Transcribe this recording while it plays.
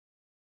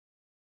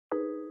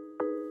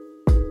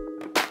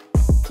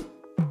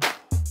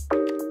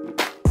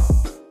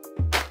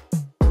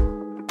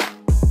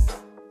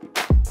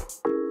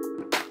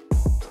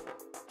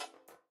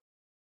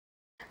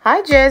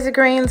Hi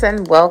Jazigreens,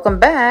 and welcome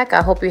back.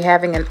 I hope you're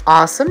having an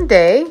awesome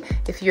day.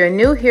 If you're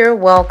new here,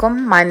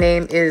 welcome. My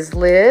name is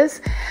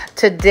Liz.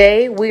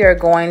 Today we are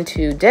going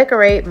to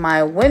decorate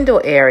my window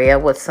area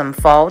with some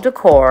fall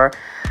decor.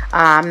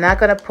 I'm not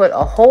going to put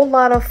a whole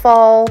lot of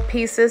fall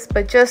pieces,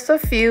 but just a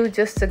few,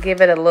 just to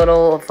give it a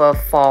little of a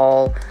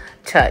fall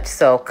touch.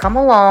 So come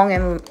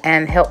along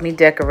and help me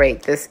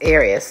decorate this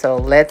area. So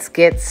let's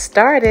get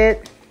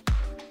started.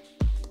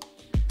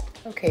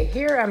 Okay,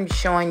 here I'm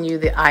showing you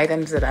the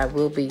items that I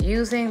will be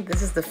using.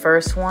 This is the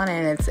first one,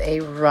 and it's a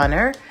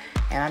runner,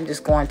 and I'm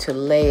just going to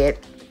lay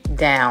it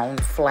down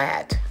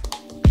flat.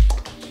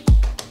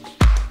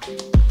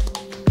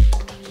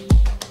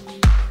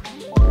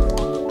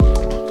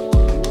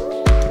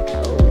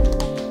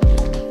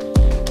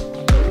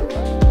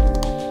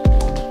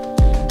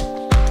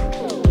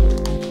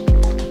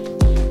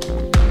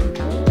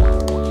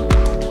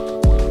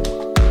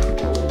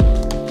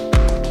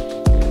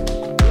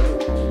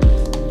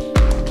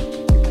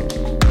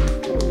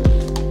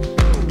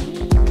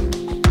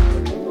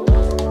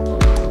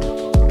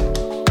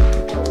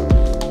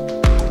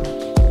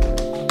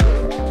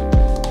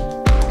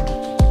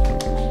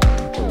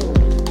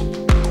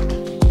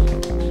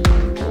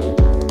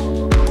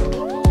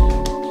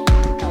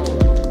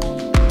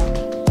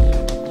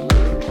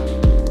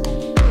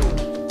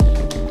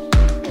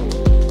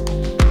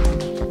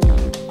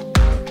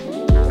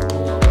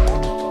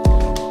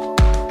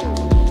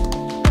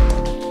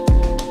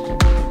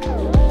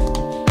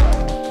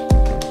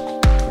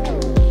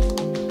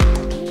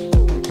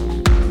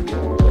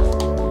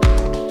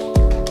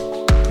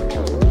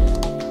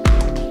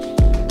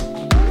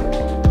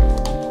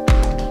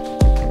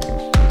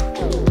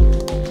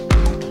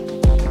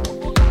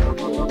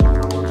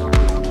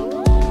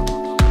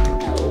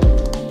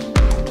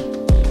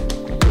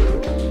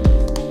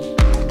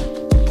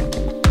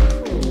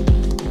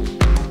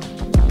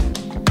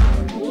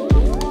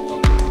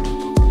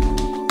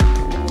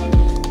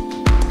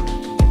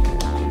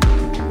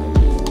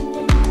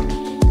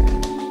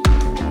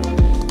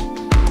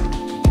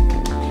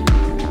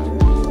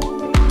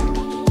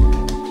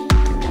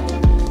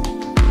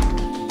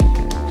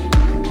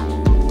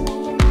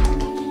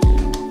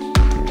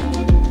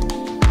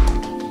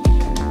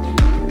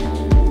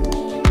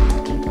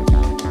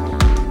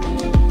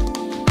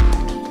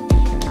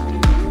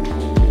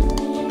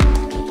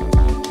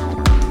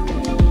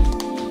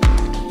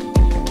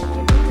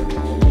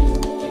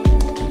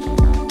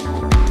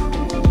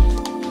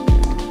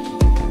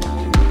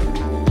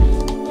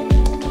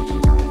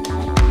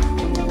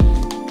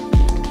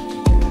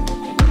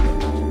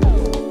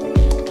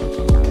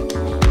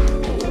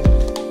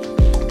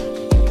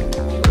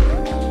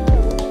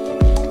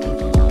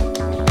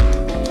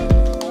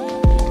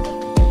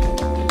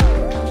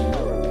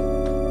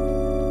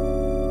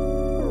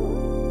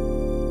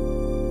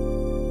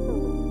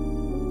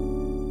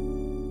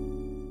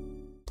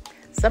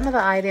 Some of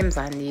the items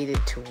I needed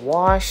to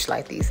wash,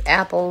 like these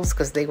apples,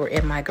 because they were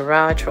in my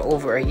garage for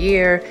over a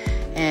year,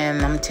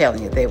 and I'm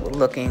telling you, they were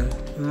looking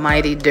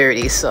mighty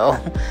dirty. So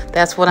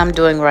that's what I'm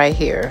doing right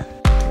here.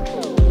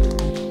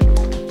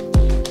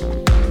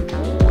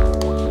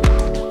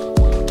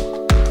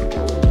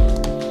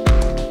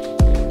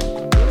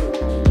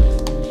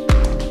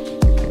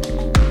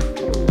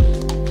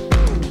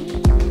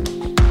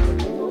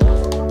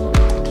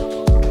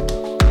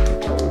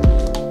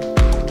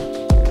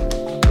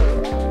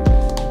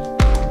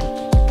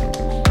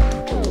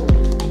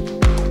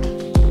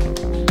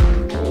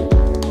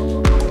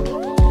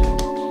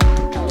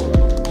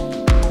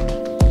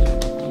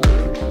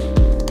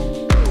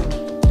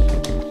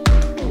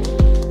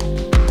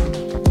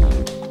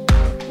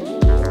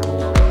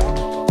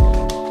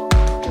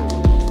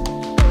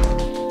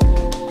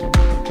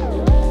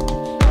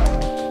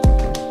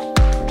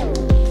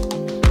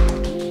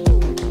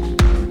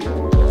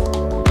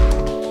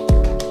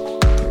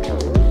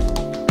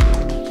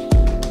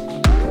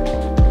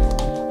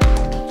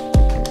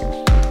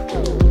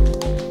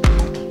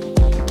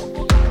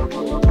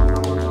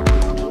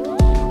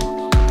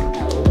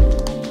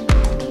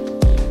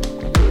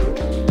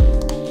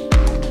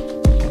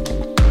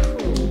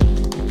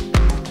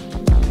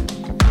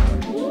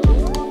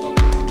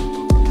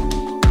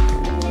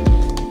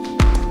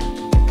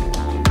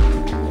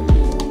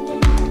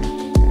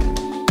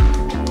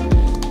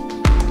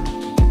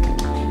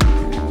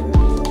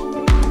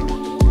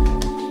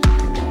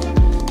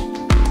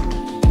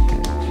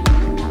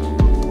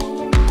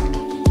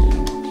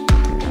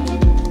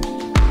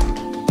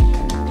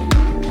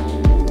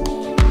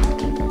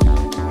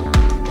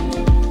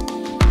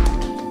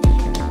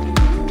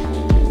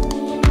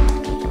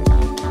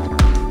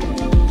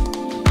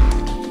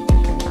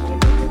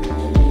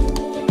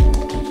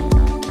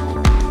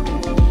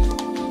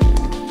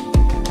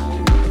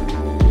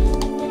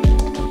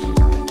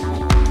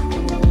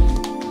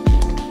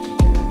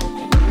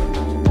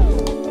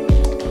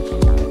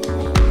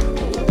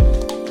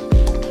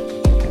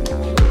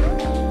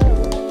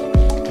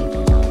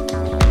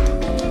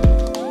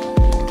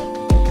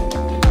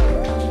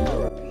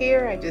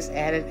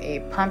 added a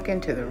pumpkin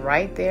to the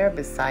right there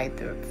beside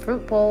the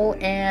fruit bowl,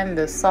 and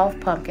the soft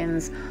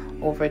pumpkins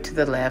over to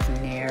the left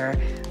near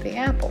the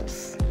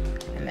apples.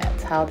 And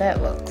that's how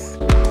that looks.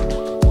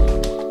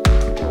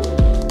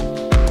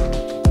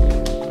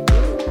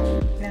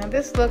 Now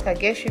this look, I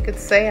guess you could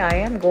say I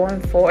am going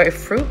for a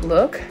fruit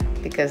look,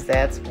 because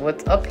that's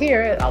what's up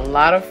here, a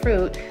lot of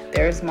fruit.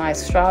 There's my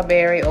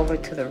strawberry over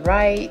to the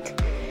right,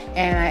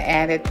 and I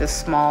added the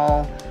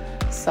small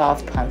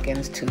soft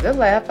pumpkins to the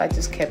left. I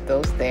just kept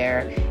those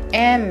there,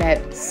 and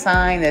that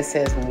sign that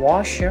says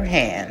wash your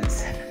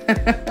hands.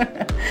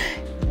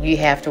 You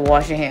have to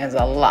wash your hands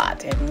a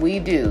lot, and we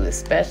do,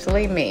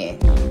 especially me.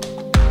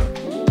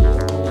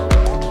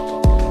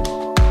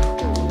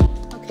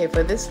 Okay,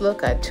 for this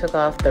look, I took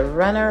off the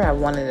runner. I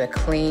wanted a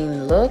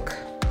clean look,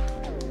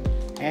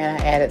 and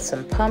I added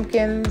some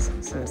pumpkins,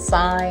 some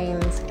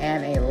signs,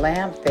 and a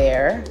lamp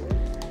there,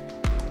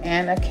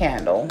 and a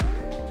candle.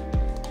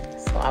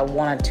 So I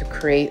wanted to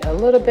create a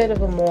little bit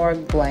of a more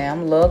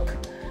glam look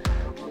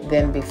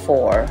than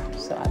before.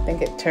 So I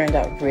think it turned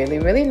out really,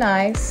 really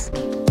nice.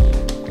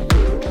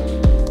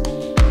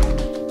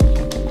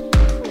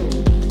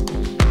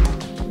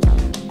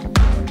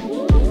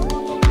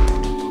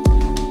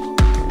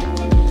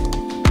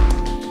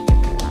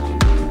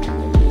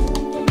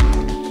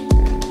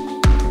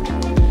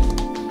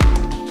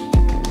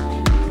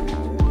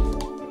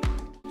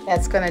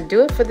 That's gonna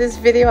do it for this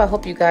video. I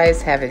hope you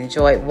guys have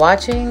enjoyed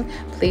watching.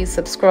 Please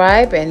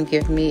subscribe and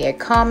give me a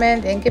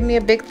comment and give me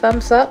a big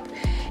thumbs up.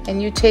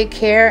 And you take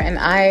care, and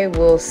I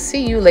will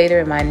see you later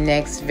in my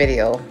next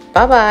video.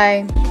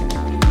 Bye-bye.